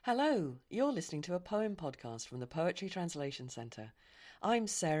Hello, you're listening to a poem podcast from the Poetry Translation Centre. I'm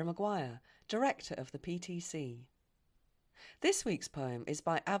Sarah Maguire, Director of the PTC. This week's poem is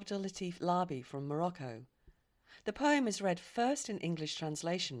by Abdellatif Laâbi from Morocco. The poem is read first in English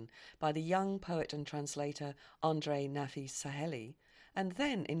translation by the young poet and translator Naffis-Sahely, and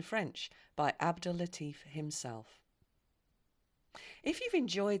then in French by Abdellatif himself. If you've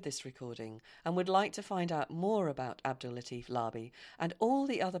enjoyed this recording and would like to find out more about Abdellatif Laâbi and all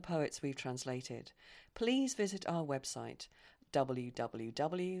the other poets we've translated, please visit our website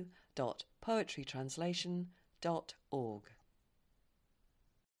www.poetrytranslation.org.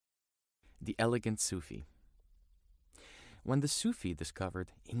 The Elegant Sufi. When the Sufi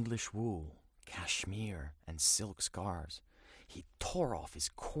discovered English wool, cashmere, and silk scarves, he tore off his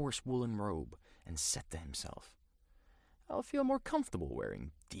coarse woolen robe and said to himself, "I'll feel more comfortable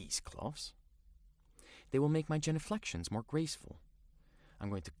wearing these cloths. They will make my genuflections more graceful. I'm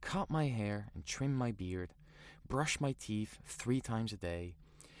going to cut my hair and trim my beard, brush my teeth 3 times a day,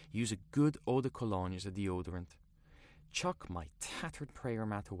 use a good eau de cologne as a deodorant, chuck my tattered prayer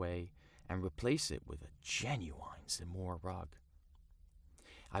mat away, and replace it with a genuine Zamor rug.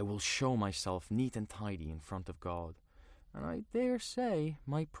 I will show myself neat and tidy in front of God, and I dare say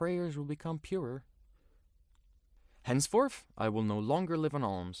my prayers will become purer. Henceforth, I will no longer live on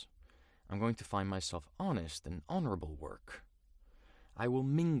alms. I'm going to find myself honest and honorable work. I will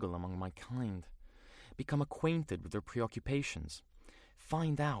mingle among my kind, become acquainted with their preoccupations,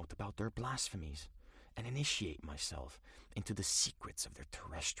 find out about their blasphemies, and initiate myself into the secrets of their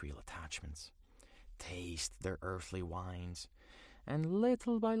terrestrial attachments, taste their earthly wines, and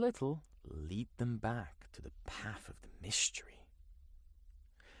little by little lead them back to the path of the mystery.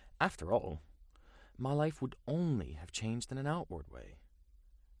 After all, my life would only have changed in an outward way,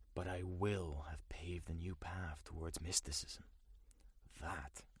 but I will have paved a new path towards mysticism,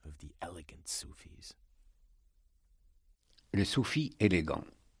 that of the elegant Sufis. Le Soufi élégant.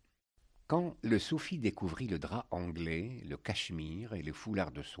 Quand le Soufi découvrit le drap anglais, le cachemire et le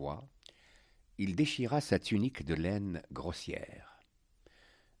foulard de soie, il déchira sa tunique de laine grossière.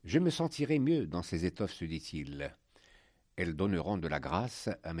 « Je me sentirai mieux dans ces étoffes, se dit-il. Elles donneront de la grâce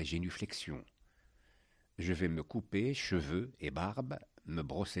à mes génuflexions. Je vais me couper cheveux et barbe, me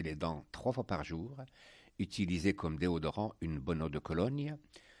brosser les dents 3 fois par jour, utiliser comme déodorant une bonne eau de Cologne,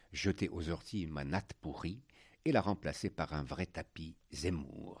 jeter aux orties ma natte pourrie et la remplacer par un vrai tapis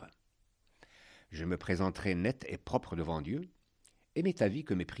Zemmour. Je me présenterai net et propre devant Dieu, et m'est avis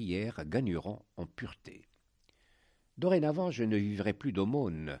que mes prières gagneront en pureté. Dorénavant, je ne vivrai plus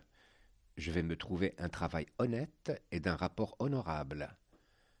d'aumône. Je vais me trouver un travail honnête et d'un rapport honorable.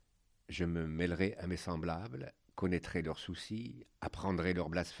 Je me mêlerai à mes semblables, connaîtrai leurs soucis, apprendrai leurs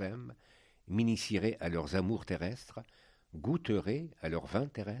blasphèmes, m'initierai à leurs amours terrestres, goûterai à leurs vins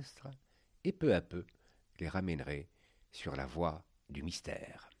terrestres, et peu à peu les ramènerai sur la voie du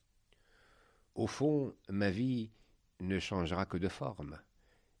mystère. Au fond, ma vie ne changera que de forme,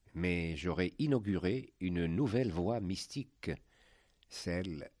 mais j'aurai inauguré une nouvelle voie mystique,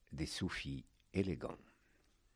 celle des soufis élégants.